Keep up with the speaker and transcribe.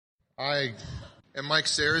I am Mike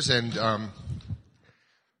Sayers, and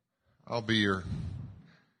I'll be your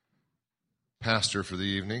pastor for the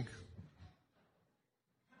evening.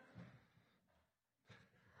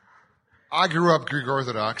 I grew up Greek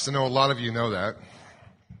Orthodox. I know a lot of you know that.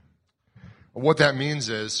 What that means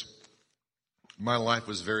is my life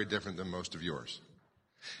was very different than most of yours.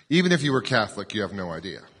 Even if you were Catholic, you have no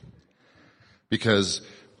idea. Because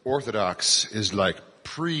Orthodox is like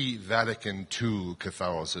pre-Vatican II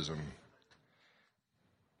Catholicism.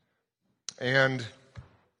 And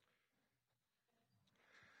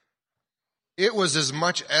it was as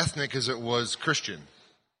much ethnic as it was Christian.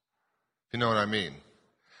 You know what I mean?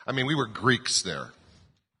 We were Greeks there.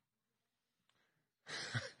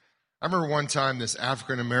 I remember one time this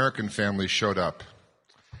African-American family showed up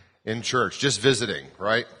in church, just visiting,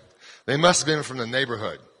 right? They must have been from the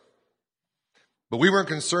neighborhood. But we weren't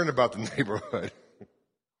concerned about the neighborhood.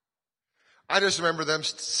 I just remember them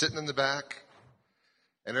sitting in the back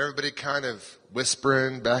and everybody kind of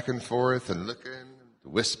whispering back and forth and looking,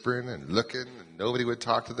 whispering and looking, and nobody would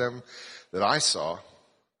talk to them that I saw.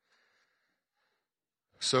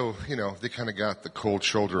 So, they kind of got the cold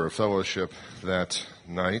shoulder of fellowship that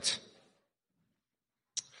night.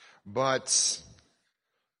 But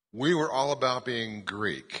we were all about being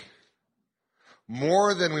Greek,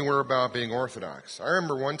 more than we were about being Orthodox. I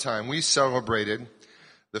remember one time we celebrated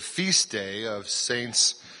the feast day of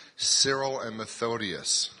Saints Cyril and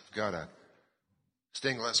Methodius. Got a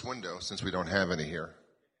stained glass window since we don't have any here.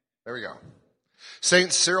 There we go.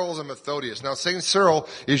 Saint Cyril and Methodius. Now, Saint Cyril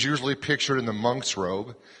is usually pictured in the monk's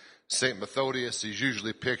robe. Saint Methodius is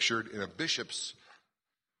usually pictured in a bishop's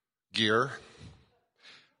gear.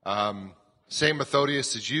 Saint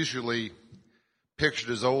Methodius is usually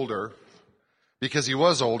pictured as older because he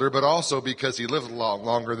was older, but also because he lived a lot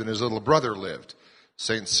longer than his little brother lived,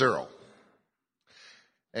 Saint Cyril.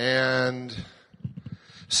 And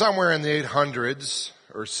somewhere in the 800s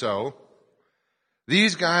or so,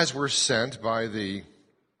 these guys were sent by the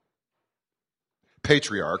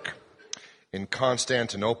patriarch in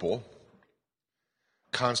Constantinople.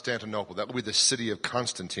 That would be the city of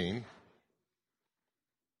Constantine,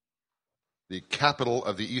 the capital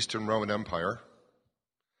of the Eastern Roman Empire.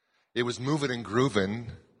 It was moving and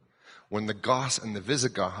grooving when the Goths and the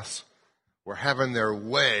Visigoths were having their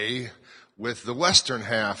way with the western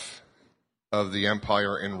half of the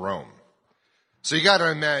empire in Rome. So you got to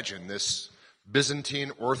imagine this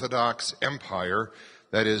Byzantine Orthodox empire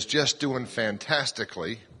that is just doing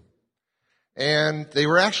fantastically. And they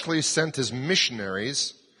were actually sent as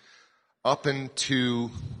missionaries up into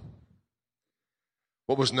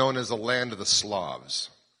what was known as the land of the Slavs.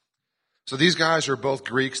 So these guys are both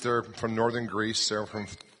Greeks. They're from northern Greece. They're from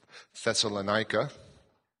Thessalonica.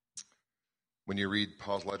 When you read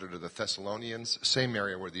Paul's letter to the Thessalonians, same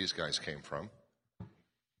area where these guys came from.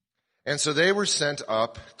 And so they were sent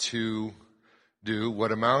up to do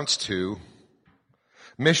what amounts to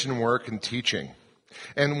mission work and teaching.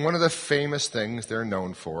 And one of the famous things they're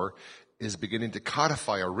known for is beginning to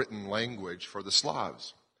codify a written language for the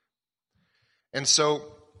Slavs. And so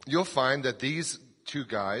you'll find that these two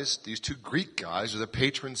Greek guys, are the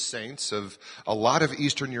patron saints of a lot of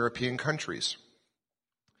Eastern European countries.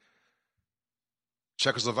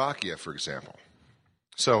 Czechoslovakia, for example.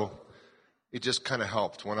 So it just kind of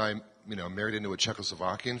helped when I, married into a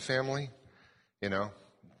Czechoslovakian family, that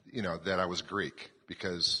I was Greek,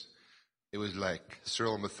 because it was like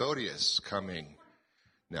Cyril and Methodius coming.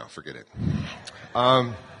 No, forget it.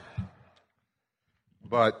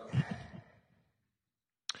 But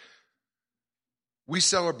we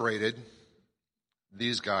celebrated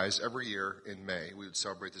these guys every year in May. We would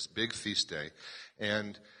celebrate this big feast day.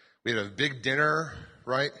 And we had a big dinner,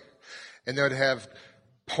 right? And they would have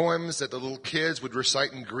poems that the little kids would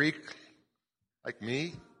recite in Greek, like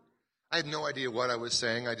me. I had no idea what I was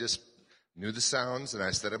saying. I just knew the sounds, and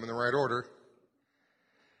I said them in the right order.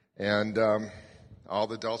 And all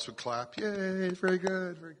the adults would clap. Yay, very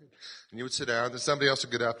good, very good. And you would sit down, and somebody else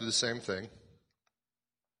would get up and do the same thing.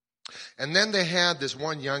 And then they had this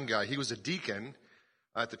one young guy. He was a deacon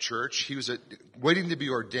at the church. He was waiting to be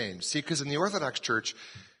ordained. See, because in the Orthodox Church,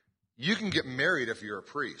 you can get married if you're a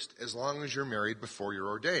priest, as long as you're married before you're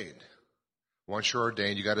ordained. Once you're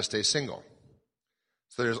ordained, you got to stay single.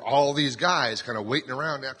 So there's all these guys kind of waiting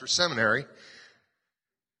around after seminary.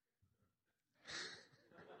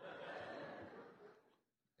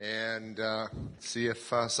 And see if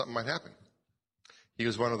something might happen. He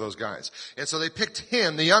was one of those guys. And so they picked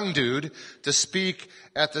him, the young dude, to speak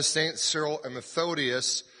at the St. Cyril and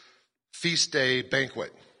Methodius feast day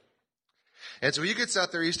banquet. And so he gets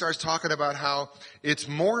out there, he starts talking about how it's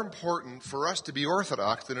more important for us to be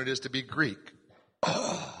Orthodox than it is to be Greek.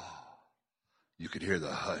 Oh, you could hear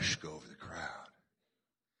the hush go over the crowd.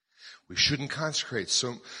 We shouldn't concentrate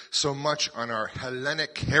so much on our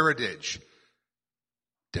Hellenic heritage.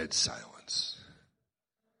 Dead silence.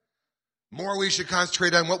 More we should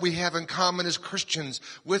concentrate on what we have in common as Christians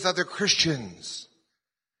with other Christians.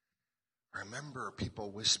 I remember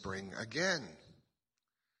people whispering again.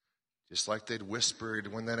 Just like they'd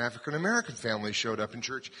whispered when that African-American family showed up in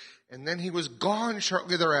church. And then he was gone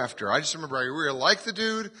shortly thereafter. I just remember I really liked the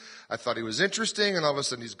dude. I thought he was interesting, and all of a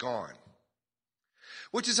sudden he's gone.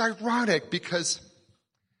 Which is ironic because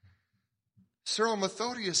Cyril and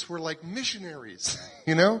Methodius were like missionaries,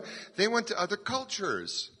 you know? They went to other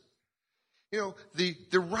cultures. You know,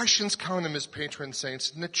 the Russians count them as patron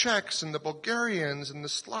saints, and the Czechs and the Bulgarians and the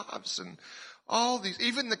Slavs and all these.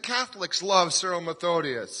 Even the Catholics love Cyril and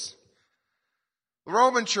Methodius. The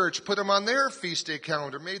Roman Church put them on their feast day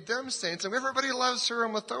calendar, made them saints, and everybody loves Cyril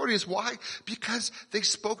and Methodius. Why? Because they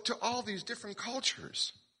spoke to all these different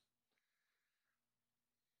cultures.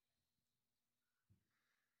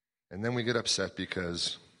 And then we get upset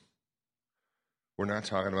because we're not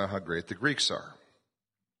talking about how great the Greeks are.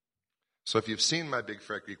 So if you've seen My Big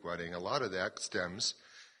Fat Greek Wedding, a lot of that stems,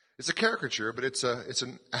 it's a caricature, but it's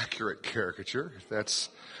an accurate caricature, if that's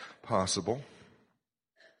possible.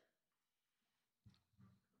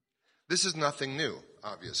 This is nothing new,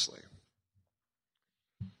 obviously.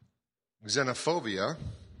 Xenophobia,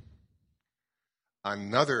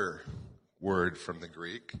 another word from the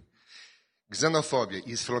Greek. Xenophobia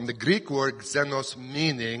is from the Greek word xenos,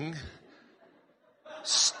 meaning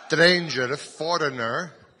stranger,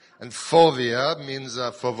 foreigner, and phobia means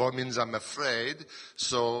I'm afraid.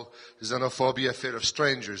 So xenophobia, fear of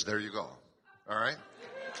strangers. There you go. All right.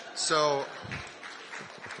 So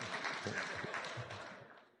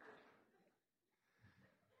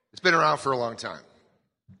it's been around for a long time.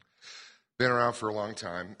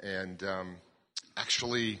 And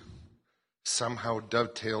actually somehow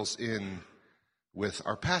dovetails in with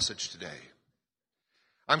our passage today.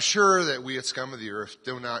 I'm sure that we at Scum of the Earth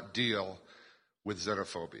do not deal with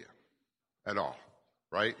xenophobia at all,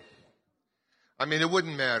 right? I mean, it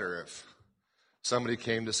wouldn't matter if somebody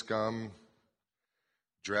came to Scum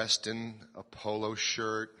dressed in a polo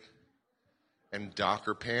shirt and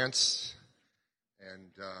Docker pants and,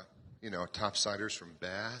 topsiders from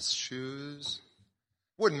Bass shoes.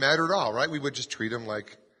 Wouldn't matter at all, right? We would just treat them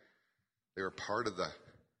like they were part of the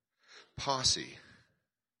posse.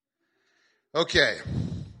 Okay,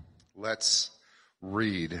 let's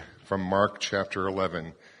read from Mark chapter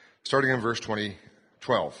 11, starting in verse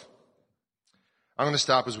 12. I'm going to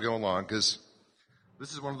stop as we go along because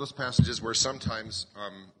this is one of those passages where sometimes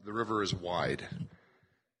the river is wide.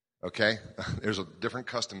 Okay? There's different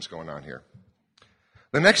customs going on here.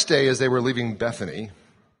 The next day, as they were leaving Bethany,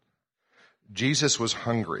 Jesus was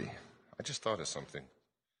hungry. I just thought of something.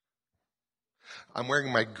 I'm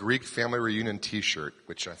wearing my Greek family reunion t-shirt,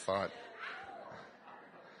 which I thought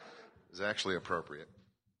is actually appropriate.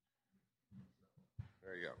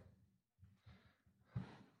 There you go.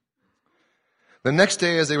 The next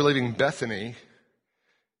day, as they were leaving Bethany,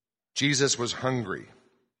 Jesus was hungry.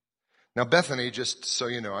 Now, Bethany, just so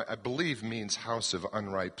you know, I believe means house of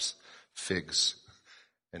unripe figs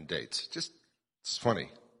and dates. It's funny.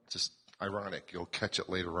 Just ironic. You'll catch it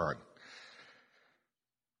later on.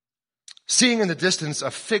 Seeing in the distance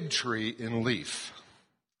a fig tree in leaf,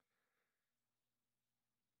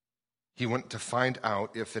 he went to find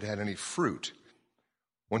out if it had any fruit.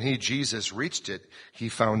 When Jesus, reached it, he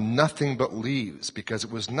found nothing but leaves because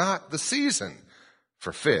it was not the season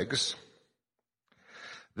for figs.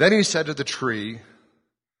 Then he said to the tree,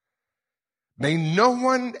 "May no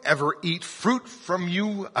one ever eat fruit from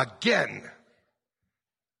you again."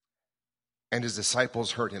 And his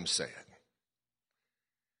disciples heard him say it.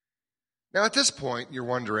 Now at this point, you're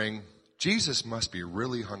wondering, Jesus must be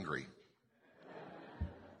really hungry.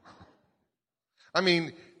 I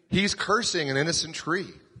mean, he's cursing an innocent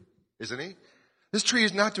tree, isn't he? This tree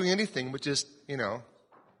is not doing anything but just,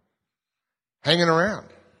 hanging around.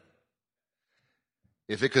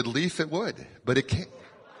 If it could leaf, it would, but it can't.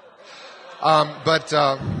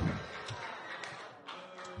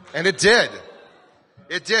 And it did.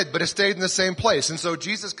 It did, but it stayed in the same place. And so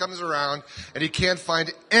Jesus comes around and he can't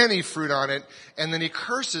find any fruit on it. And then he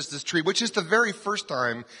curses this tree, which is the very first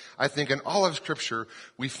time, I think, in all of Scripture,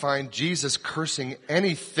 we find Jesus cursing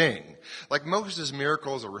anything. Like Moses'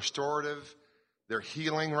 miracles are restorative. They're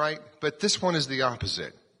healing, right? But this one is the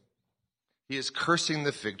opposite. He is cursing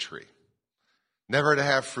the fig tree. Never to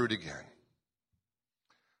have fruit again.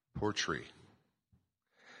 Poor tree.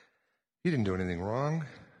 He didn't do anything wrong,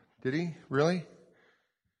 did he? Really?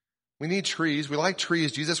 We need trees. We like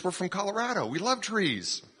trees. Jesus, we're from Colorado. We love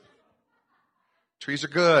trees. Trees are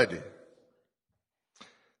good.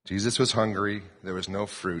 Jesus was hungry. There was no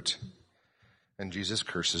fruit. And Jesus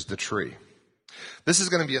curses the tree. This is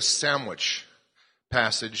going to be a sandwich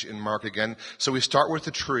passage in Mark again. So we start with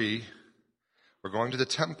the tree. We're going to the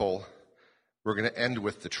temple. We're going to end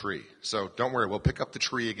with the tree. So don't worry, we'll pick up the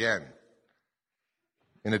tree again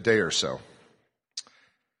in a day or so.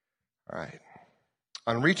 All right.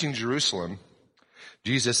 On reaching Jerusalem,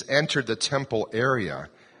 Jesus entered the temple area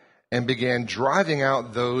and began driving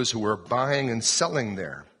out those who were buying and selling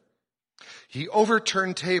there. He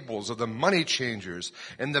overturned tables of the money changers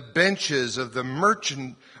and the benches of the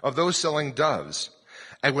merchant of those selling doves,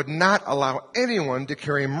 and would not allow anyone to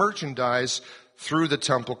carry merchandise through the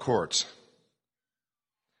temple courts.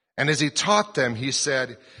 And as he taught them, he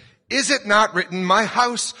said, "Is it not written, my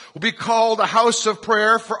house will be called a house of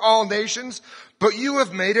prayer for all nations, but you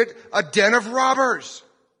have made it a den of robbers"?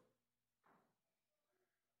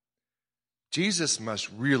 Jesus must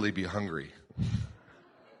really be hungry.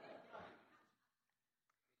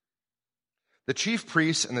 The chief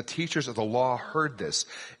priests and the teachers of the law heard this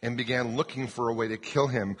and began looking for a way to kill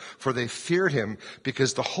him, for they feared him,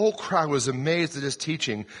 because the whole crowd was amazed at his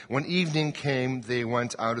teaching. When evening came, they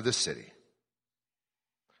went out of the city.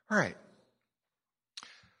 All right.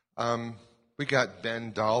 We got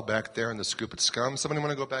Ben Dahl back there in the Scoop It Scum. Somebody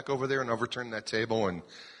want to go back over there and overturn that table and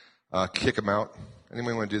kick him out?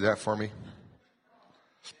 Anyone want to do that for me?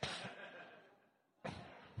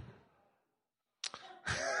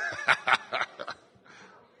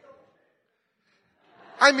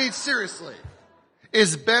 I mean, seriously,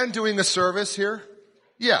 is Ben doing a service here?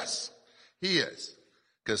 Yes, he is.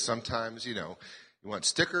 Because sometimes, you want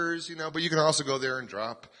stickers, but you can also go there and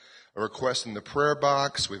drop a request in the prayer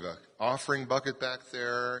box. We have an offering bucket back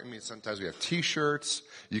there. I mean, sometimes we have t-shirts.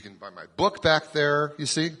 You can buy my book back there, you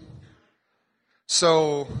see?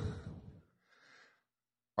 So,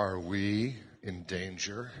 are we in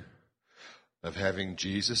danger of having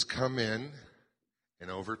Jesus come in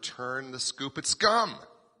and overturn the Scoop It Scum?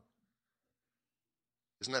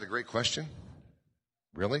 Isn't that a great question?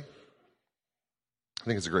 Really? I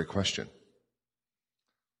think it's a great question.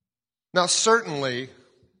 Now, certainly,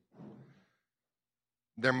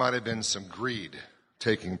 there might have been some greed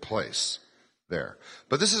taking place there.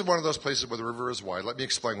 But this is one of those places where the river is wide. Let me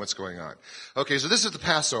explain what's going on. Okay, so this is the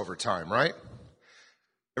Passover time, right?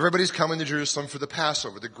 Everybody's coming to Jerusalem for the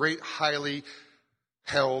Passover, the great, highly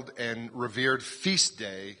held and revered feast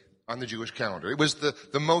day on the Jewish calendar. It was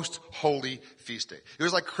the most holy feast day. It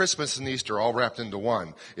was like Christmas and Easter all wrapped into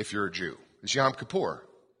one if you're a Jew. It's Yom Kippur.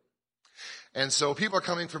 And so people are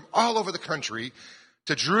coming from all over the country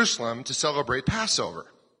to Jerusalem to celebrate Passover.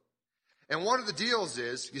 And one of the deals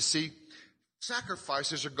is, you see,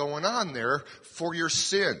 sacrifices are going on there for your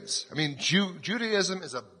sins. I mean, Judaism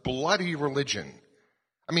is a bloody religion.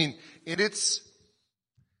 I mean, in its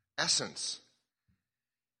essence,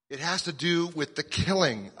 it has to do with the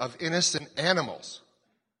killing of innocent animals.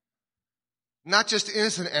 Not just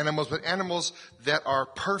innocent animals, but animals that are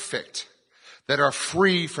perfect, that are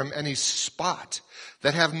free from any spot,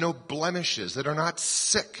 that have no blemishes, that are not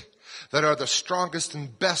sick, that are the strongest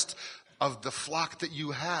and best of the flock that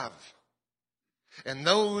you have. And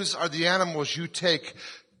those are the animals you take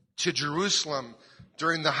to Jerusalem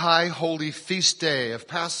during the high holy feast day of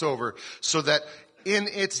Passover, so that in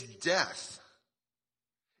its death,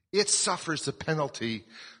 it suffers the penalty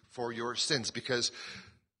for your sins, because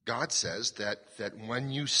God says that when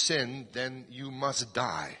you sin, then you must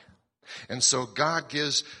die. And so God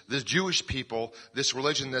gives the Jewish people this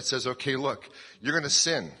religion that says, okay, look, you're going to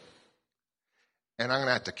sin, and I'm going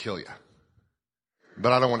to have to kill you.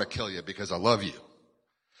 But I don't want to kill you because I love you.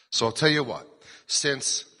 So I'll tell you what,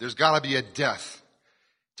 since there's got to be a death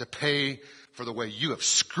to pay for the way you have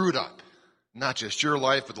screwed up, not just your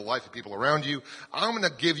life, but the life of people around you, I'm going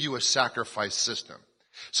to give you a sacrifice system.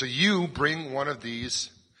 So you bring one of these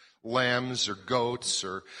lambs or goats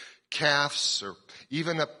or calves or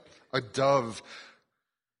even a dove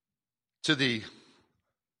to the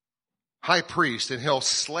high priest, and he'll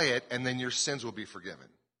slay it, and then your sins will be forgiven.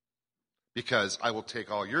 Because I will take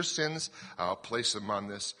all your sins, I'll place them on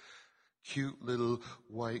this cute little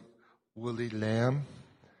white woolly lamb,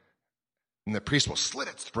 and the priest will slit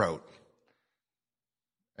its throat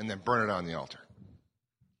and then burn it on the altar.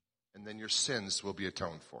 And then your sins will be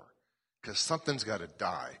atoned for. Because something's got to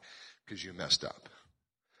die because you messed up.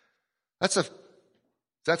 Is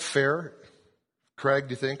that fair, Craig,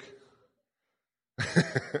 do you think?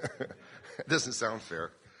 It doesn't sound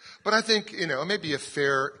fair. But I think, it may be a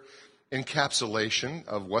fair encapsulation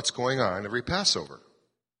of what's going on every Passover.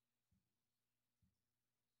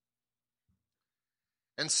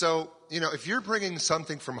 And so, if you're bringing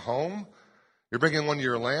something from home, you're bringing one of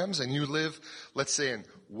your lambs, and you live, let's say, in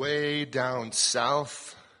way down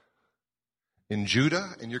south in Judah,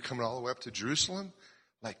 and you're coming all the way up to Jerusalem,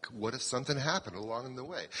 like, what if something happened along the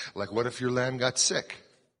way? Like, what if your lamb got sick?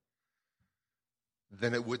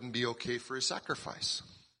 Then it wouldn't be okay for a sacrifice.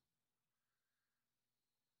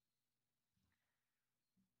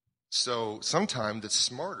 So sometimes it's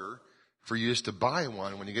smarter for you just to buy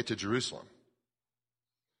one when you get to Jerusalem.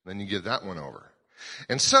 Then you give that one over.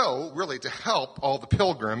 And so, really, to help all the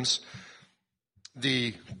pilgrims,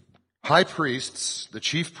 the high priests, the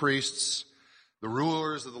chief priests, the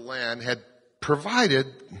rulers of the land had provided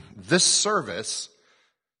this service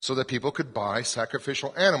so that people could buy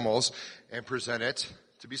sacrificial animals and present it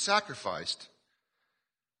to be sacrificed.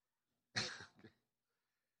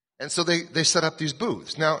 And so they set up these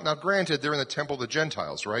booths. Now, granted, they're in the temple of the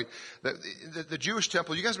Gentiles, right? The Jewish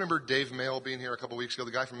temple, you guys remember Dave Mail being here a couple weeks ago,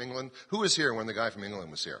 the guy from England? Who was here when the guy from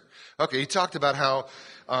England was here? Okay, he talked about how,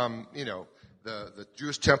 the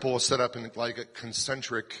Jewish temple was set up in like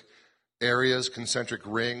concentric areas, concentric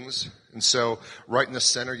rings. And so right in the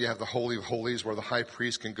center, you have the Holy of Holies where the high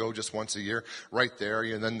priest can go just once a year, right there.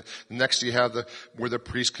 And then next you have where the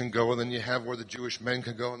priest can go, and then you have where the Jewish men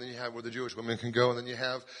can go, and then you have where the Jewish women can go, and then you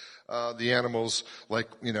have the animals like,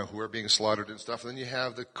 who are being slaughtered and stuff. And then you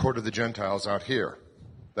have the court of the Gentiles out here.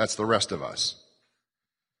 That's the rest of us.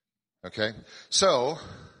 Okay? So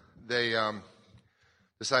they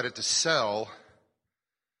decided to sell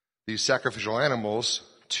these sacrificial animals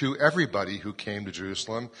to everybody who came to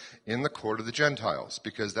Jerusalem in the court of the Gentiles,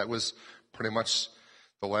 because that was pretty much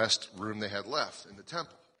the last room they had left in the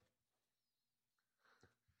temple.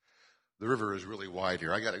 The river is really wide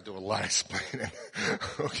here. I got to do a lot of explaining.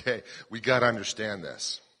 Okay, we got to understand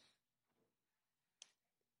this.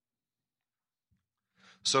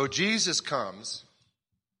 So Jesus comes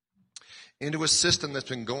into a system that's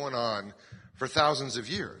been going on for thousands of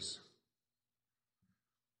years.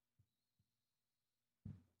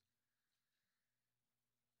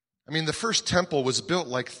 I mean, the first temple was built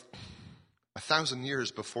like 1,000 years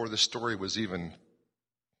before the story was even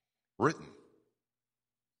written.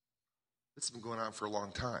 This has been going on for a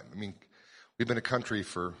long time. I mean, we've been a country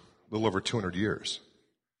for a little over 200 years.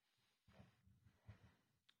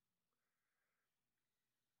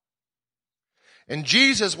 And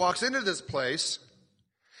Jesus walks into this place,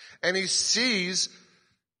 and he sees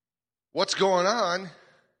what's going on,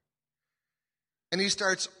 and he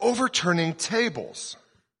starts overturning tables.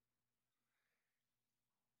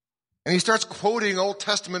 And he starts quoting Old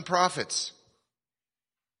Testament prophets.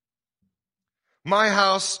 My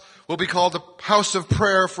house will be called a house of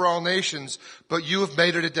prayer for all nations, but you have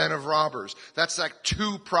made it a den of robbers. That's like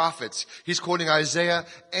two prophets. He's quoting Isaiah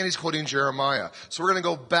and he's quoting Jeremiah. So we're going to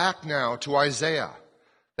go back now to Isaiah.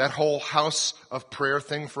 That whole house of prayer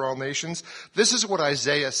thing for all nations. This is what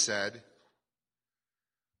Isaiah said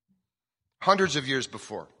hundreds of years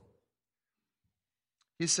before.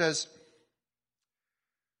 He says,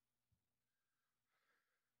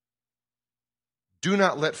 do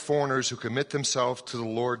not let foreigners who commit themselves to the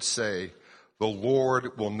Lord say, the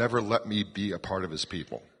Lord will never let me be a part of his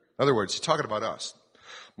people. In other words, he's talking about us.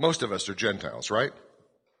 Most of us are Gentiles, right?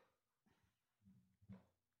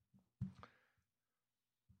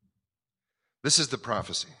 This is the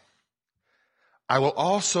prophecy. I will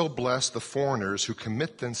also bless the foreigners who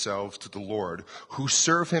commit themselves to the Lord, who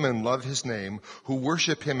serve him and love his name, who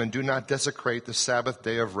worship him and do not desecrate the Sabbath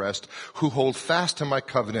day of rest, who hold fast to my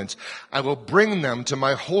covenant. I will bring them to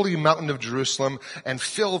my holy mountain of Jerusalem and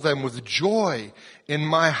fill them with joy in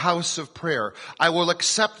my house of prayer. I will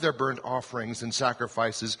accept their burnt offerings and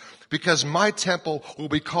sacrifices, because my temple will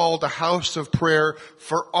be called a house of prayer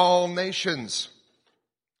for all nations.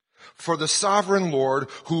 For the sovereign Lord,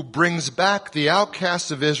 who brings back the outcasts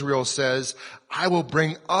of Israel, says, I will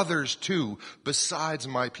bring others too, besides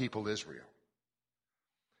my people Israel.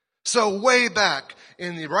 So way back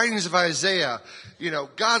in the writings of Isaiah,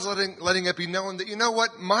 God's letting it be known that, you know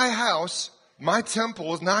what, my house, my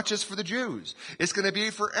temple is not just for the Jews. It's going to be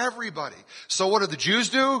for everybody. So what do the Jews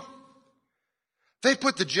do? They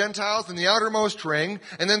put the Gentiles in the outermost ring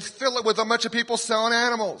and then fill it with a bunch of people selling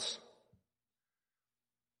animals.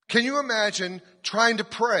 Can you imagine trying to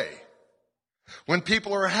pray when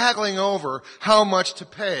people are haggling over how much to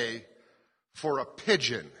pay for a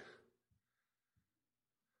pigeon?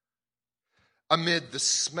 Amid the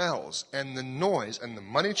smells and the noise and the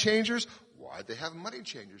money changers, Why did they have money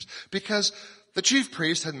changers? Because the chief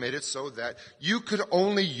priest had made it so that you could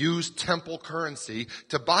only use temple currency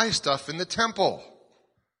to buy stuff in the temple.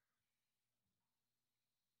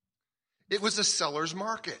 It was a seller's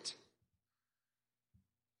market.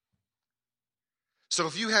 So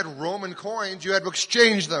if you had Roman coins, you had to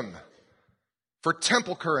exchange them for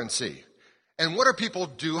temple currency. And what do people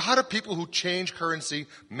do? How do people who change currency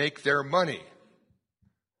make their money?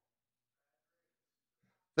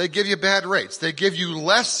 They give you bad rates. They give you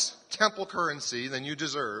less temple currency than you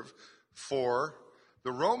deserve for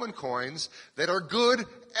the Roman coins that are good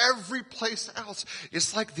every place else.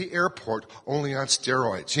 It's like the airport, only on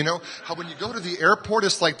steroids. You know how when you go to the airport,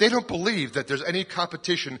 it's like they don't believe that there's any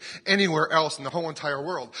competition anywhere else in the whole entire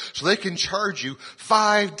world. So they can charge you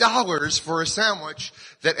 $5 for a sandwich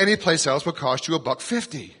that any place else would cost you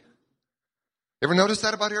 $1.50. Ever notice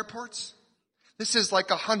that about airports? This is like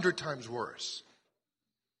 100 times worse.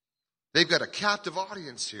 They've got a captive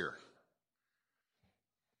audience here.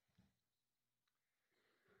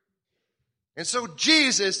 And so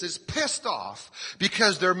Jesus is pissed off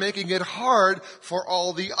because they're making it hard for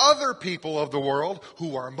all the other people of the world,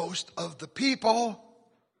 who are most of the people,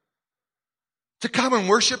 to come and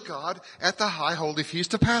worship God at the high holy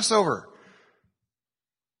feast of Passover.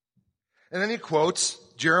 And then he quotes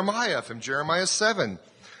Jeremiah from Jeremiah 7.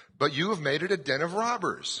 But you have made it a den of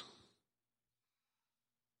robbers.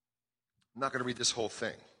 I'm not going to read this whole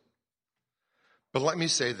thing. But let me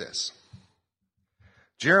say this.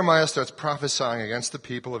 Jeremiah starts prophesying against the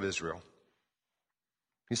people of Israel.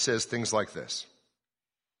 He says things like this.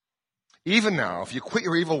 Even now, if you quit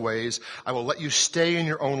your evil ways, I will let you stay in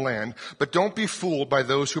your own land. But don't be fooled by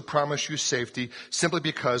those who promise you safety simply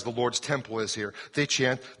because the Lord's temple is here. They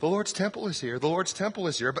chant, the Lord's temple is here, the Lord's temple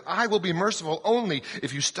is here. But I will be merciful only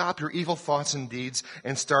if you stop your evil thoughts and deeds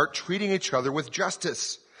and start treating each other with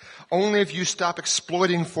justice. Only if you stop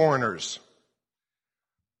exploiting foreigners,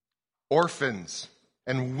 orphans,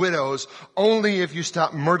 and widows, only if you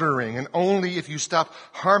stop murdering, and only if you stop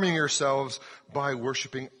harming yourselves by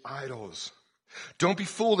worshiping idols. Don't be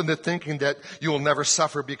fooled into thinking that you will never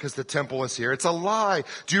suffer because the temple is here. It's a lie.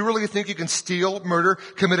 Do you really think you can steal, murder,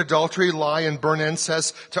 commit adultery, lie, and burn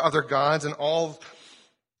incense to other gods and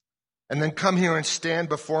then come here and stand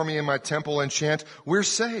before me in my temple and chant, we're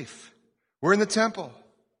safe. We're in the temple.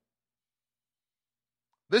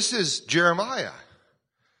 This is Jeremiah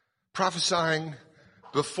prophesying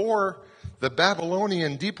before the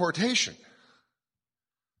Babylonian deportation.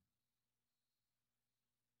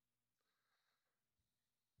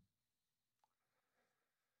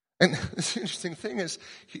 And the interesting thing is,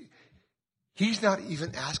 he's not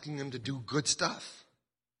even asking them to do good stuff.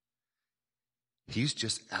 He's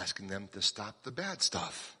just asking them to stop the bad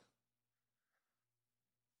stuff.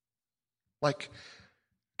 Like,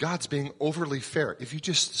 God's being overly fair. If you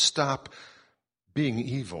just stop being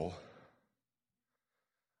evil,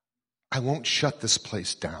 I won't shut this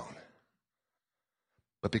place down.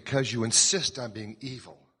 But because you insist on being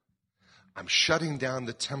evil, I'm shutting down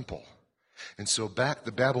the temple. And so back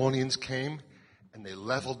the Babylonians came and they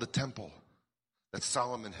leveled the temple that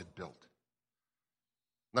Solomon had built.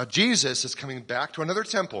 Now Jesus is coming back to another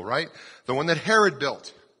temple, right? The one that Herod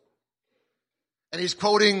built. And he's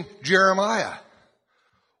quoting Jeremiah.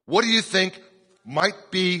 What do you think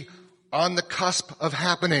might be on the cusp of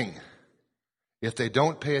happening if they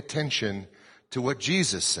don't pay attention to what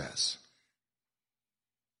Jesus says?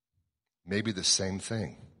 Maybe the same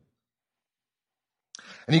thing.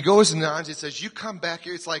 And he goes and on, he says, you come back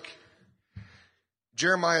here. It's like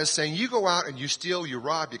Jeremiah is saying, you go out and you steal, you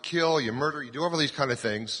rob, you kill, you murder, you do all these kind of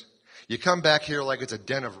things. You come back here like it's a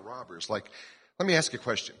den of robbers. Like, let me ask you a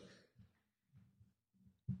question.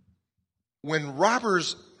 When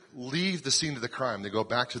robbers leave the scene of the crime, they go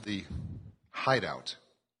back to the hideout.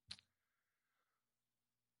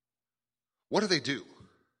 What do?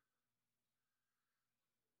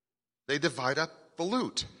 They divide up the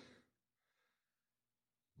loot.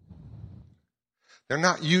 They're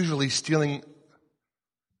not usually stealing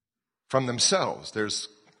from themselves. There's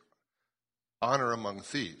honor among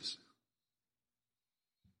thieves.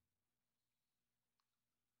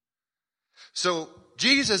 So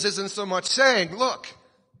Jesus isn't so much saying, look,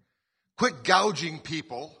 quit gouging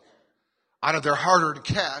people out of their hard-earned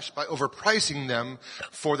cash by overpricing them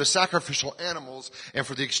for the sacrificial animals and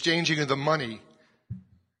for the exchanging of the money.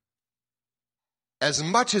 As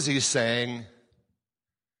much as he's saying,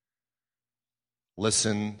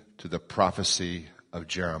 listen to the prophecy of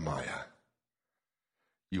Jeremiah.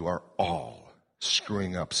 You are all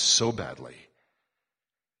screwing up so badly.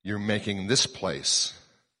 You're making this place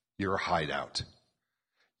your hideout.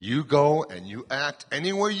 You go and you act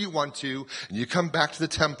anywhere you want to, and you come back to the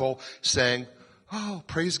temple saying, oh,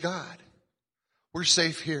 praise God. We're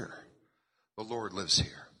safe here. The Lord lives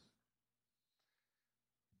here.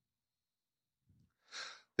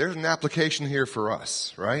 There's an application here for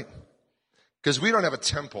us, right? Because we don't have a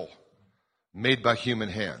temple made by human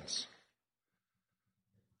hands.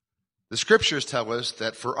 The scriptures tell us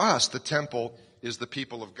that for us, the temple is the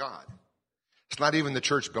people of God. It's not even the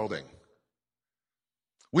church building.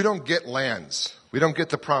 We don't get lands. We don't get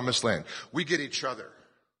the promised land. We get each other.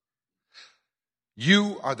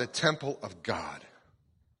 You are the temple of God.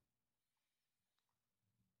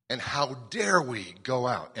 And how dare we go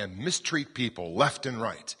out and mistreat people left and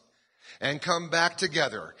right and come back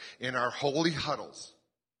together in our holy huddles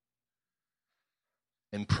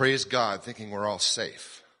and praise God thinking we're all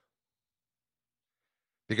safe.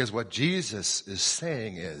 Because what Jesus is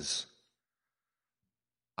saying is,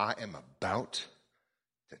 I am about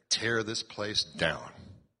to tear this place down.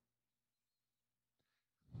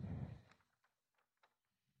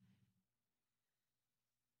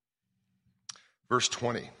 Verse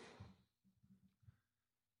 20.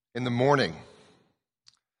 In the morning,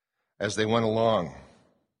 as they went along,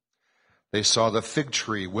 they saw the fig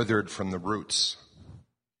tree withered from the roots.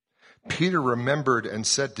 Peter remembered and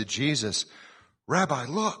said to Jesus, Rabbi,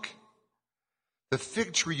 look, the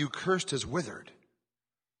fig tree you cursed has withered.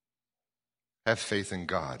 Have faith in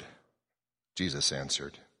God, Jesus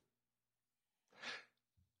answered.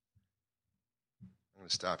 I'm going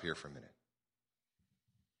to stop here for a minute.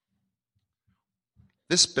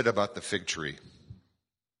 This bit about the fig tree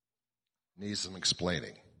needs some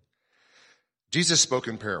explaining. Jesus spoke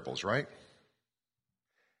in parables, right?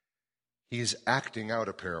 He's acting out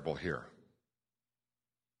a parable here.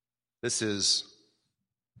 This is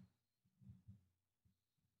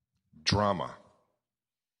drama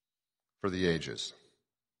for the ages.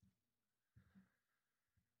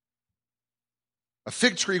 A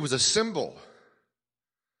fig tree was a symbol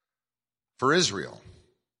for Israel.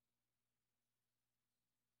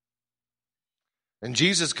 And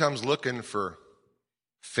Jesus comes looking for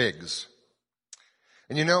figs.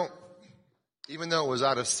 And you know, even though it was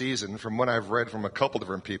out of season, from what I've read from a couple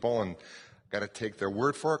different people, and got to take their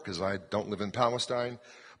word for it because I don't live in Palestine,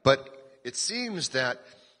 but it seems that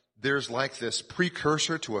there's like this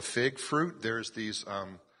precursor to a fig fruit. There's these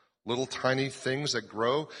little tiny things that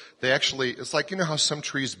grow. They actually, it's like, you know how some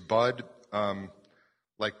trees bud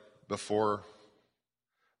like before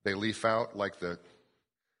they leaf out, like the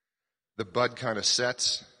bud kind of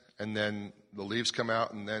sets, and then the leaves come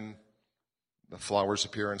out, and then the flowers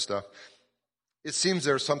appear and stuff. It seems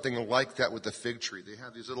there's something like that with the fig tree. They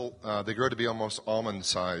have these little, they grow to be almost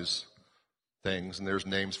almond-size things, and there's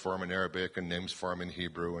names for them in Arabic and names for them in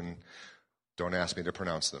Hebrew, and don't ask me to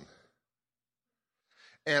pronounce them.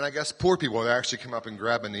 And I guess poor people would actually come up and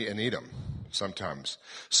grab and eat them sometimes.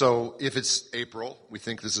 So if it's April, we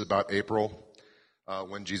think this is about April,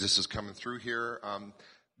 when Jesus is coming through here,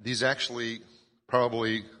 these actually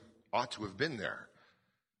probably ought to have been there.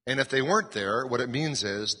 And if they weren't there, what it means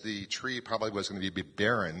is the tree probably was going to be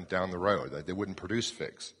barren down the road. They wouldn't produce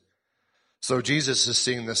figs. So Jesus is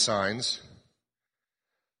seeing the signs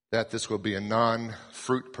that this will be a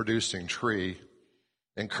non-fruit producing tree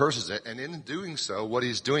and curses it. And in doing so, what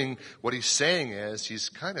he's saying is he's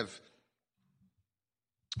kind of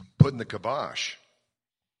putting the kibosh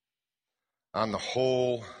on the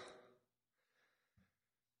whole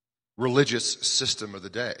religious system of the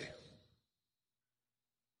day.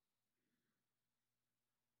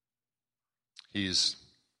 He's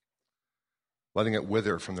letting it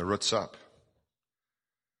wither from the roots up.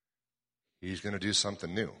 He's going to do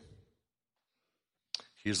something new.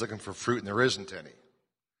 He's looking for fruit and there isn't any.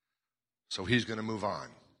 So he's going to move on.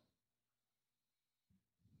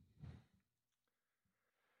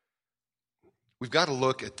 We've got to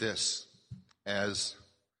look at this as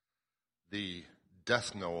the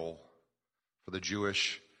death knell for the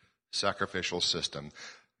Jewish sacrificial system.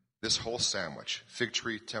 This whole sandwich, fig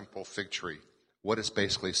tree, temple, fig tree, what it's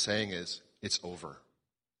basically saying is, it's over.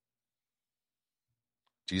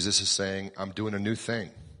 Jesus is saying, I'm doing a new thing.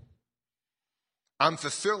 I'm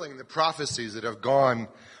fulfilling the prophecies that have gone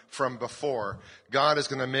from before. God is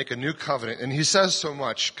going to make a new covenant. And he says so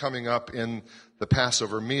much coming up in the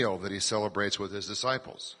Passover meal that he celebrates with his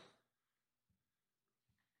disciples.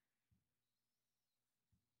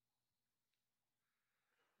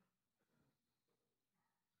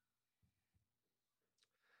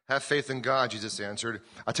 Have faith in God, Jesus answered.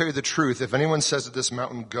 I tell you the truth, if anyone says to this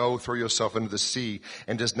mountain, go, throw yourself into the sea,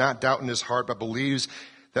 and does not doubt in his heart, but believes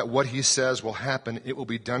that what he says will happen, it will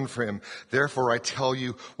be done for him. Therefore, I tell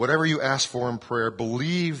you, whatever you ask for in prayer,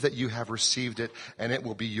 believe that you have received it, and it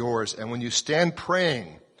will be yours. And when you stand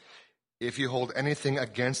praying, if you hold anything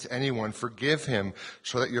against anyone, forgive him,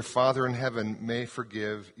 so that your Father in heaven may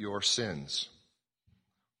forgive your sins.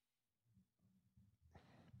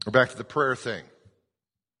 We're back to the prayer thing.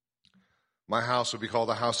 My house will be called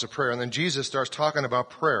a house of prayer. And then Jesus starts talking about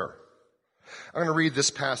prayer. I'm going to read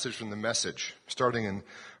this passage from the Message, starting in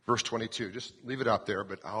verse 22. Just leave it up there,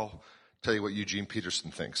 but I'll tell you what Eugene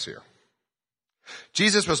Peterson thinks here.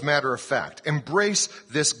 Jesus was matter of fact. Embrace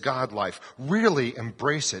this God life. Really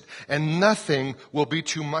embrace it. And nothing will be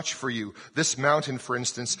too much for you. This mountain, for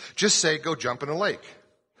instance, just say, go jump in a lake.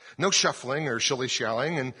 No shuffling or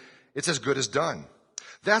shilly-shallying, and it's as good as done.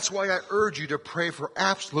 That's why I urge you to pray for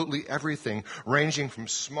absolutely everything, ranging from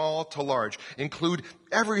small to large. Include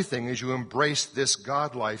everything as you embrace this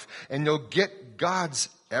God life, and you'll get God's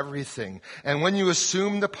everything. And when you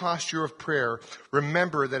assume the posture of prayer,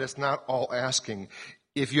 remember that it's not all asking.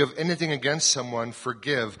 If you have anything against someone,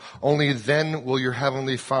 forgive. Only then will your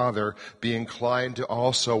heavenly Father be inclined to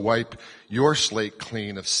also wipe your slate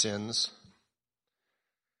clean of sins.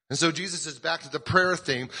 And so Jesus is back to the prayer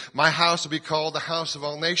theme. My house will be called the house of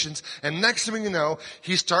all nations. And next thing you know,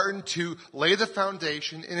 he's starting to lay the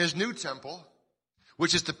foundation in his new temple,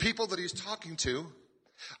 which is the people that he's talking to,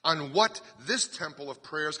 on what this temple of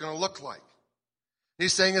prayer is going to look like.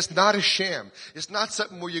 He's saying it's not a sham. It's not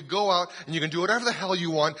something where you go out and you can do whatever the hell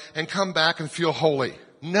you want and come back and feel holy.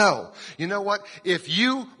 No. You know what? If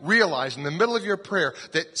you realize in the middle of your prayer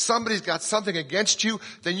that somebody's got something against you,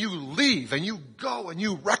 then you leave and you go and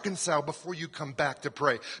you reconcile before you come back to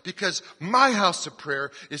pray. Because my house of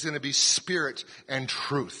prayer is going to be spirit and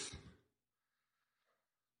truth.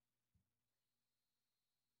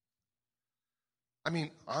 I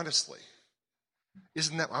mean, honestly,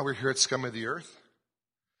 isn't that why we're here at Scum of the Earth?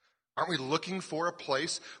 Aren't we looking for a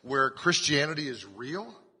place where Christianity is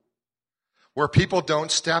real? Where people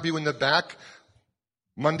don't stab you in the back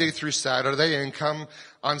Monday through Saturday and come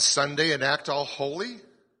on Sunday and act all holy?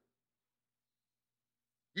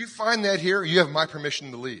 You find that here, you have my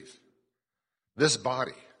permission to leave. This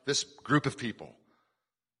body, this group of people,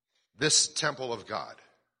 this temple of God.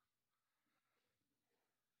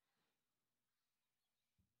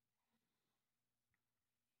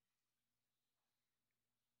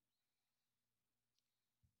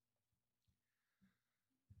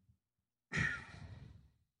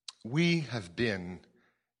 We have been,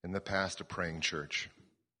 in the past, a praying church.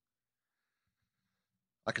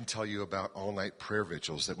 I can tell you about all-night prayer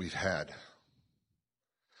vigils that we've had.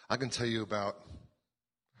 I can tell you about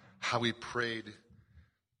how we prayed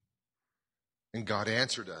and God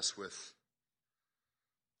answered us with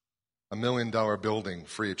 $1 million building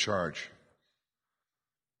free of charge.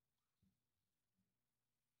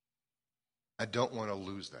 I don't want to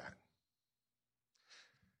lose that.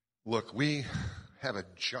 Look, we have a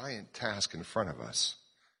giant task in front of us.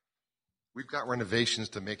 We've got renovations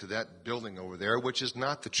to make to that building over there, which is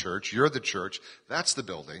not the church. You're the church. That's the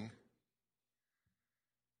building.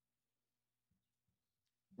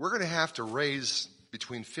 We're going to have to raise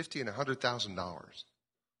between $50,000 and $100,000.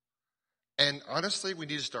 And honestly, we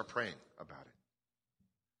need to start praying about it.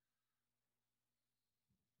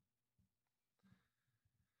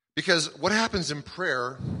 Because what happens in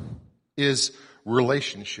prayer is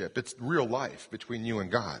relationship. It's real life between you and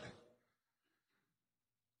God.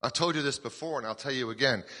 I've told you this before, and I'll tell you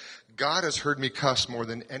again. God has heard me cuss more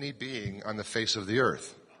than any being on the face of the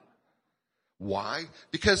earth. Why?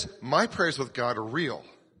 Because my prayers with God are real.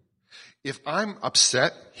 If I'm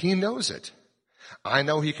upset, He knows it. I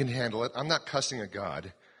know He can handle it. I'm not cussing at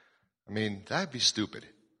God. I mean, that'd be stupid.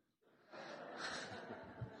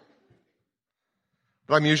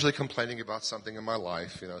 But I'm usually complaining about something in my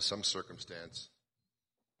life, some circumstance.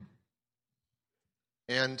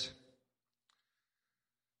 And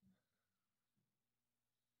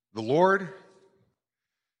the Lord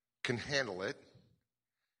can handle it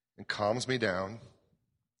and calms me down.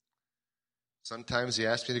 Sometimes He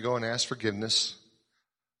asks me to go and ask forgiveness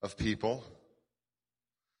of people.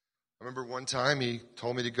 I remember one time He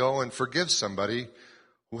told me to go and forgive somebody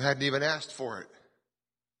who hadn't even asked for it.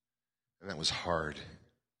 And that was hard.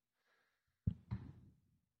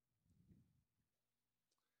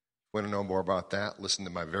 Want to know more about that? Listen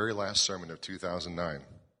to my very last sermon of 2009.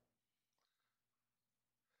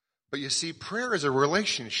 But you see, prayer is a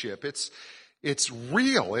relationship. It's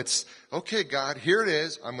real. It's, okay, God, here it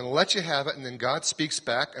is. I'm going to let you have it. And then God speaks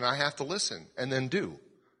back and I have to listen and then do.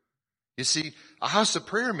 You see, a house of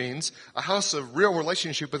prayer means a house of real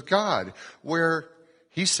relationship with God where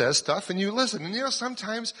he says stuff and you listen. And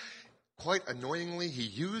sometimes, quite annoyingly, he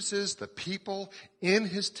uses the people in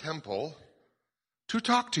his temple to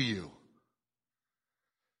talk to you,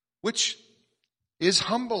 which is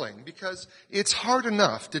humbling because it's hard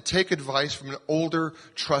enough to take advice from an older,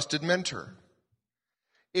 trusted mentor.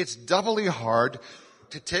 It's doubly hard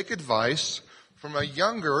to take advice from a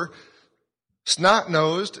younger,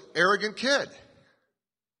 snot-nosed, arrogant kid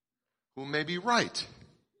who may be right.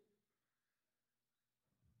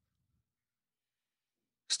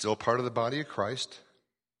 Still part of the body of Christ,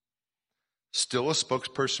 still a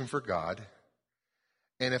spokesperson for God.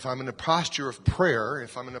 And if I'm in a posture of prayer,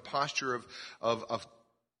 if I'm in a posture of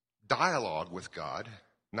dialogue with God,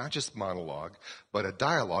 not just monologue, but a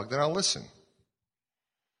dialogue, then I'll listen.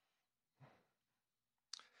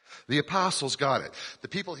 The apostles got it. The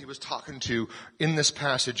people he was talking to in this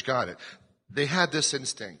passage got it. They had this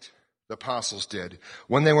instinct, the apostles did.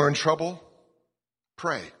 When they were in trouble,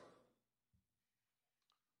 pray.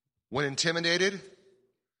 When intimidated,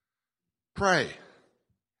 pray.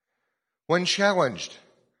 When challenged,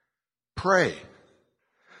 pray.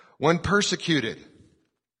 When persecuted,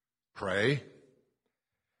 pray.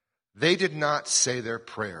 They did not say their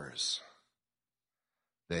prayers.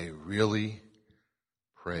 They really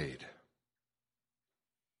prayed.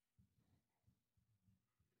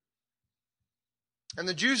 And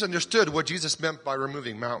the Jews understood what Jesus meant by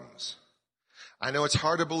removing mountains. I know it's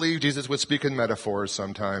hard to believe Jesus would speak in metaphors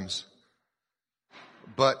sometimes,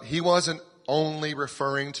 but he wasn't only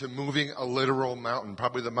referring to moving a literal mountain,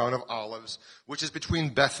 probably the Mount of Olives, which is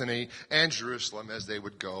between Bethany and Jerusalem as they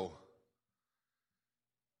would go.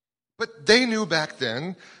 But they knew back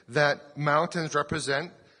then that mountains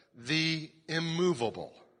represent the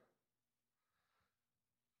immovable,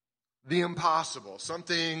 the impossible,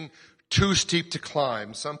 something too steep to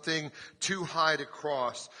climb, something too high to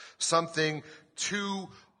cross, something too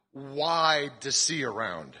wide to see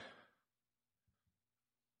around.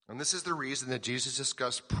 And this is the reason that Jesus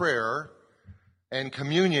discussed prayer and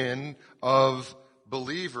communion of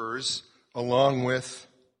believers along with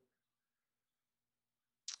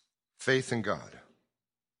faith in God.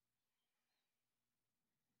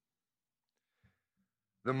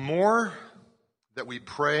 The more that we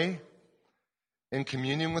pray in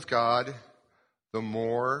communion with God, the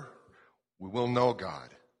more we will know God.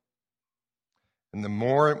 And the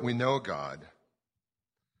more we know God,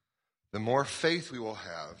 the more faith we will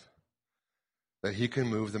have that he can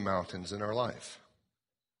move the mountains in our life.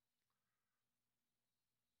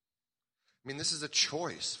 I mean, this is a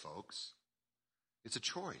choice, folks. It's a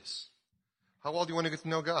choice. How well do you want to get to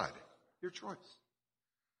know God? Your choice.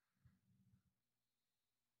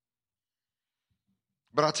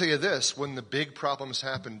 But I'll tell you this, when the big problems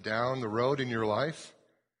happen down the road in your life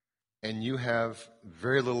and you have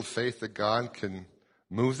very little faith that God can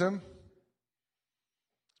move them,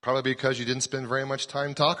 probably because you didn't spend very much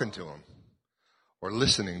time talking to him or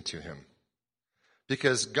listening to him.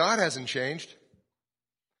 Because God hasn't changed.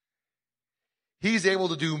 He's able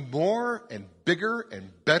to do more and bigger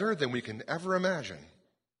and better than we can ever imagine.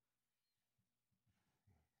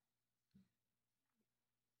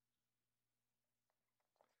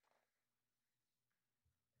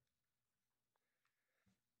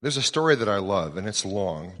 There's a story that I love, and it's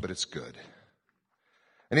long, but it's good.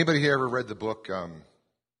 Anybody here ever read the book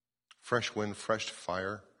Fresh Wind, Fresh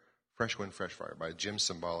Fire? Fresh Wind, Fresh Fire by Jim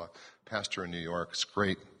Cymbala, pastor in New York. It's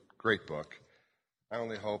a great book. I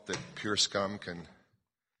only hope that Pure Scum can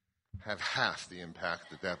have half the impact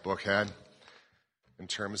that that book had in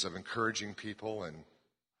terms of encouraging people and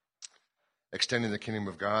extending the kingdom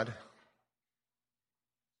of God.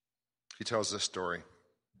 He tells this story.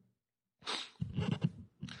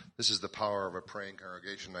 This is the power of a praying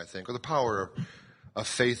congregation, I think, or the power of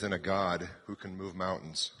faith in a God who can move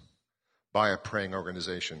mountains by a praying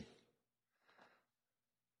organization.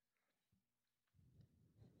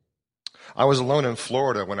 I was alone in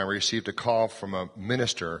Florida when I received a call from a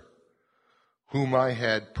minister whom I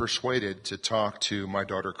had persuaded to talk to my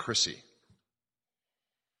daughter Chrissy.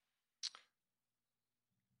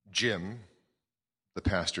 Jim, the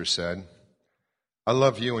pastor said, I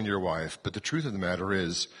love you and your wife, but the truth of the matter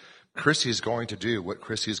is, Chrissy's going to do what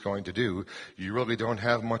Chrissy's going to do. You really don't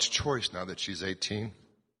have much choice now that she's 18.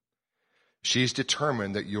 She's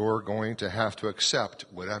determined that you're going to have to accept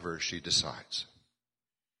whatever she decides.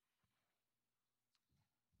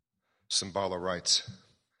 Cymbala writes,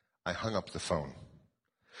 I hung up the phone.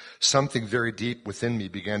 Something very deep within me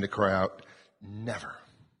began to cry out, never.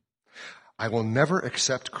 I will never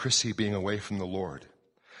accept Chrissy being away from the Lord.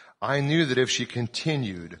 I knew that if she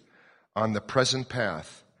continued on the present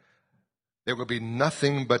path, There would be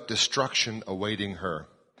nothing but destruction awaiting her.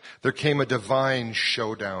 There came a divine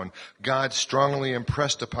showdown. God strongly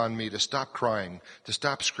impressed upon me to stop crying, to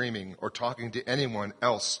stop screaming, or talking to anyone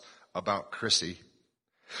else about Chrissy.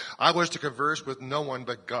 I was to converse with no one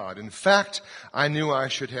but God. In fact, I knew I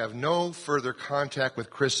should have no further contact with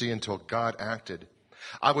Chrissy until God acted.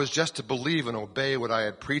 I was just to believe and obey what I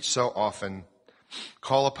had preached so often.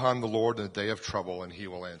 Call upon the Lord in the day of trouble, and he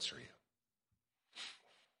will answer you.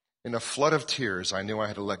 In a flood of tears, I knew I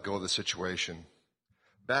had to let go of the situation.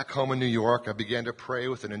 Back home in New York, I began to pray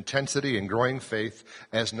with an intensity and growing faith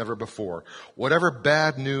as never before. Whatever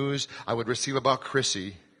bad news I would receive about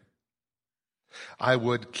Chrissy, I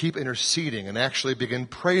would keep interceding and actually begin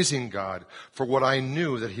praising God for what I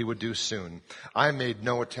knew that he would do soon. I made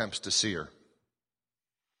no attempts to see her.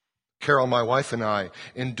 Carol, my wife, and I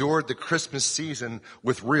endured the Christmas season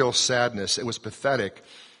with real sadness. It was pathetic,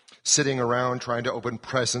 sitting around trying to open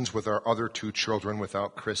presents with our other 2 children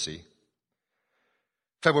without Chrissy.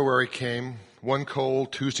 February came, one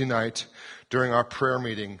cold Tuesday night during our prayer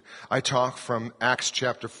meeting. I talked from Acts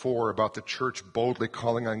chapter 4 about the church boldly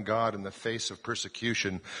calling on God in the face of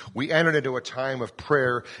persecution. We entered into a time of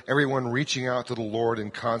prayer, everyone reaching out to the Lord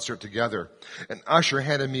in concert together. An usher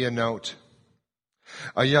handed me a note.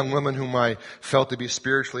 A young woman whom I felt to be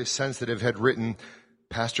spiritually sensitive had written,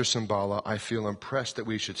 Pastor Cymbala, I feel impressed that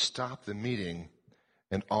we should stop the meeting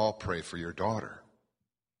and all pray for your daughter.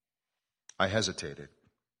 I hesitated.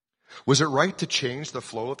 Was it right to change the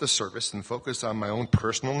flow of the service and focus on my own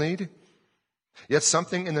personal need? Yet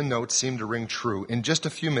something in the note seemed to ring true. In just a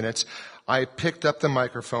few minutes, I picked up the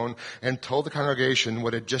microphone and told the congregation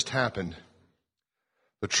what had just happened.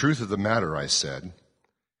 The truth of the matter, I said,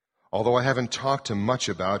 although I haven't talked much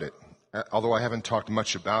about it,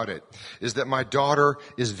 is that my daughter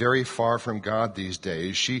is very far from God these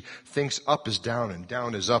days. She thinks up is down and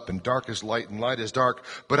down is up and dark is light and light is dark.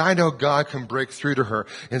 But I know God can break through to her.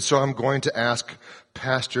 And so I'm going to ask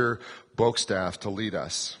Pastor Bokestaff to lead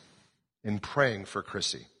us in praying for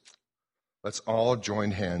Chrissy. Let's all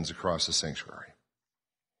join hands across the sanctuary.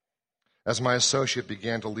 As my associate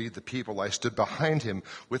began to lead the people, I stood behind him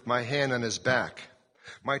with my hand on his back.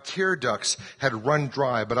 My tear ducts had run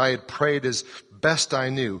dry, but I had prayed as best I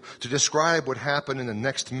knew. To describe what happened in the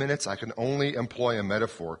next minutes, I can only employ a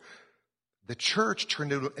metaphor. The church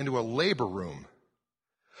turned into a labor room.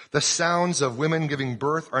 The sounds of women giving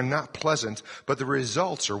birth are not pleasant, but the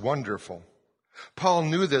results are wonderful. Paul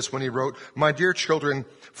knew this when he wrote, My dear children,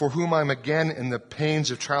 for whom I'm again in the pains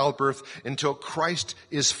of childbirth until Christ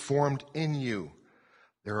is formed in you.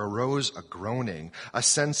 There arose a groaning, a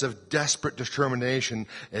sense of desperate determination,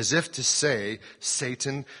 as if to say,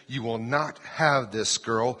 Satan, you will not have this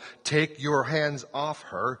girl. Take your hands off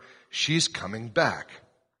her. She's coming back.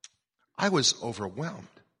 I was overwhelmed.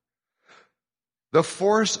 The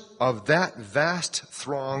force of that vast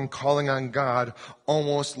throng calling on God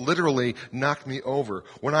almost literally knocked me over.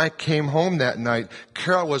 When I came home that night,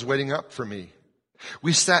 Carol was waiting up for me.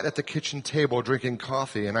 We sat at the kitchen table drinking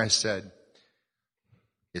coffee, and I said,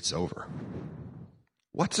 It's over.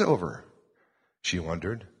 What's over? She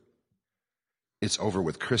wondered. It's over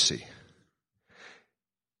with Chrissy.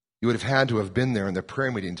 You would have had to have been there in the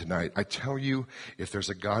prayer meeting tonight. I tell you, if there's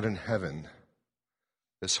a God in heaven,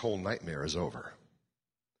 this whole nightmare is over.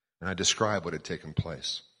 And I describe what had taken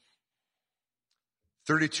place.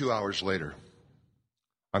 32 hours later,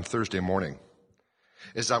 on Thursday morning,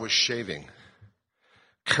 as I was shaving,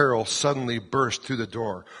 Carol suddenly burst through the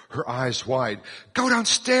door, her eyes wide. Go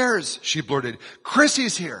downstairs, she blurted.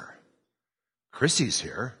 Chrissy's here. Chrissy's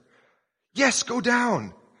here? Yes, go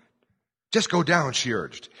down. Just go down, she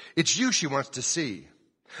urged. It's you she wants to see.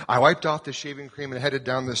 I wiped off the shaving cream and headed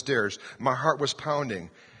down the stairs. My heart was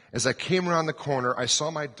pounding. As I came around the corner, I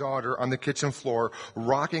saw my daughter on the kitchen floor,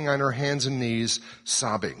 rocking on her hands and knees,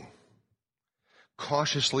 sobbing.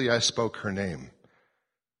 Cautiously, I spoke her name.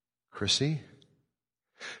 Chrissy?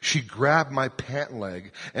 She grabbed my pant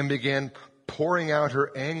leg and began pouring out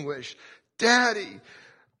her anguish. Daddy,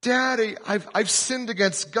 I've sinned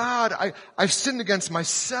against God. I've sinned against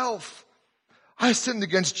myself. I sinned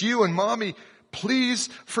against you and Mommy. Please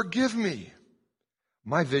forgive me.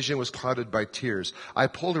 My vision was clouded by tears. I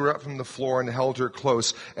pulled her up from the floor and held her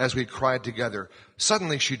close as we cried together.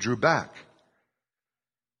 Suddenly she drew back.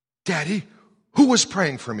 Daddy, who was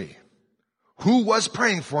praying for me? Who was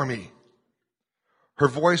praying for me? Her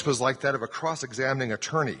voice was like that of a cross-examining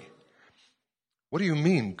attorney. What do you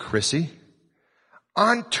mean, Chrissy?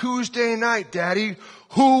 On Tuesday night, Daddy,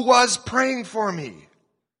 who was praying for me?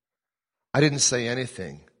 I didn't say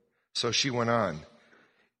anything, so she went on.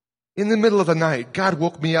 In the middle of the night, God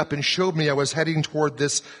woke me up and showed me I was heading toward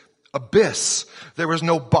this abyss. There was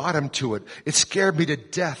no bottom to it. It scared me to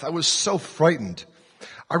death. I was so frightened.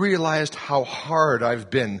 I realized how hard I've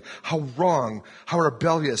been, how wrong, how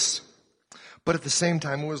rebellious. But at the same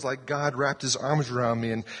time, it was like God wrapped his arms around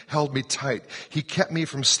me and held me tight. He kept me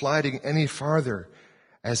from sliding any farther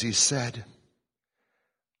as he said,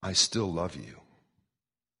 I still love you.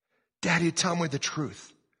 Daddy, tell me the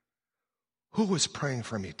truth. Who was praying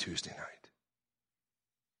for me Tuesday night?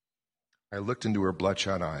 I looked into her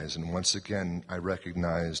bloodshot eyes, and once again I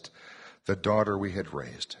recognized the daughter we had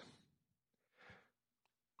raised.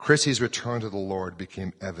 Chrissy's return to the Lord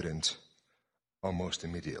became evident almost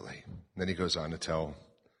immediately. And then he goes on to tell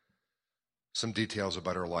some details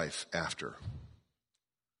about her life after.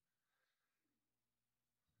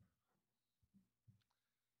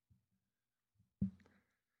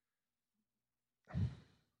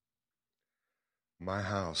 My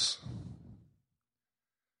house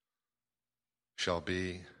shall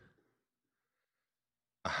be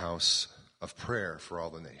a house of prayer for all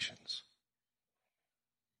the nations.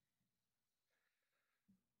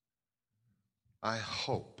 I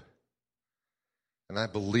hope and I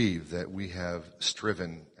believe that we have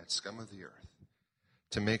striven at Scum of the Earth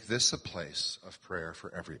to make this a place of prayer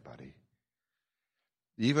for everybody.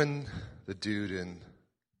 Even the dude in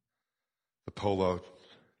the polo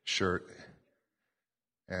shirt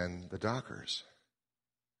and the Dockers,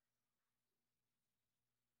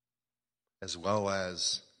 as well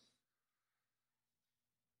as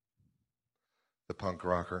the punk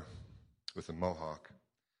rocker with the mohawk,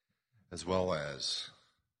 as well as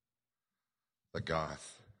the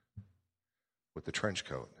goth with the trench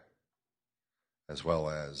coat, as well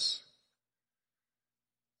as.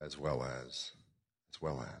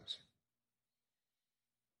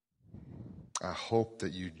 I hope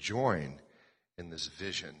that you join in this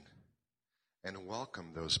vision and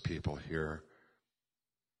welcome those people here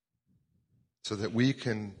so that we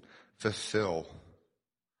can fulfill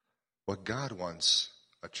what God wants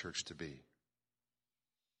a church to be.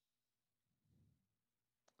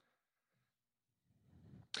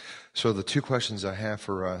 So the two questions I have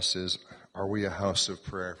for us is, are we a house of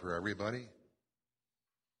prayer for everybody?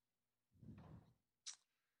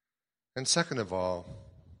 And second of all,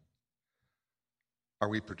 are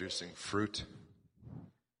we producing fruit?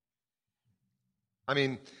 I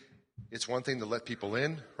mean, it's one thing to let people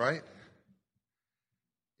in, right?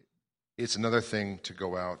 It's another thing to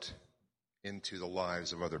go out into the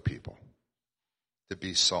lives of other people, to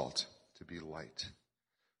be salt, to be light,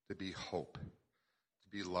 to be hope, to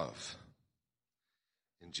be love.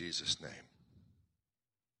 In Jesus' name.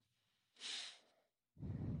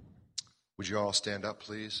 Would you all stand up,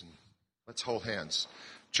 please? And let's hold hands.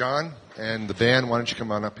 John and the band, why don't you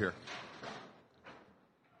come on up here?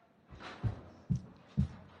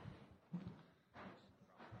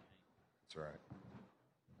 That's all right.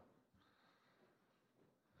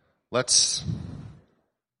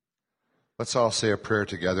 Let's all say a prayer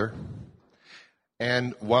together.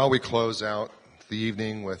 And while we close out the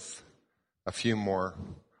evening with a few more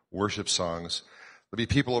worship songs, there'll be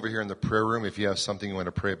people over here in the prayer room. If you have something you want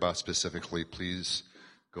to pray about specifically, please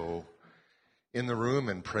go in the room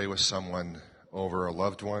and pray with someone over a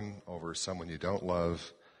loved one, over someone you don't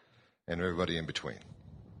love, and everybody in between,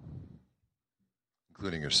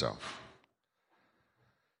 including yourself.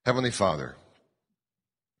 Heavenly Father,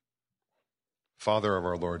 Father of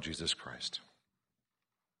our Lord Jesus Christ,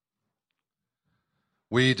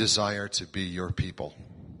 we desire to be your people.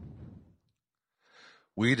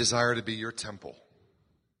 We desire to be your temple,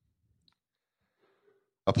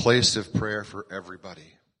 a place of prayer for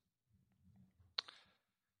everybody.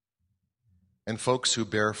 And folks who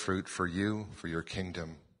bear fruit for you, for your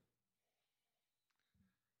kingdom.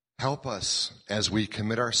 Help us as we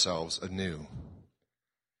commit ourselves anew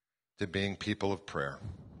to being people of prayer.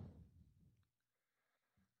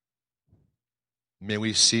 May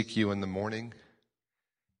we seek you in the morning.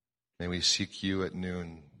 May we seek you at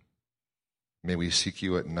noon. May we seek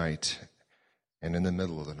you at night and in the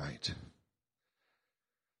middle of the night.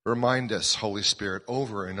 Remind us, Holy Spirit,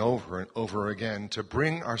 over and over and over again to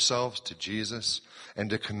bring ourselves to Jesus and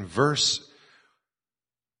to converse,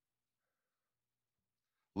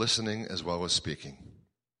 listening as well as speaking.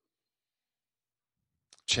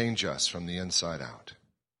 Change us from the inside out.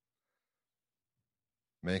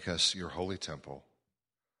 Make us your holy temple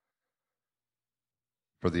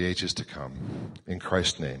for the ages to come. In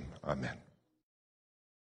Christ's name, amen.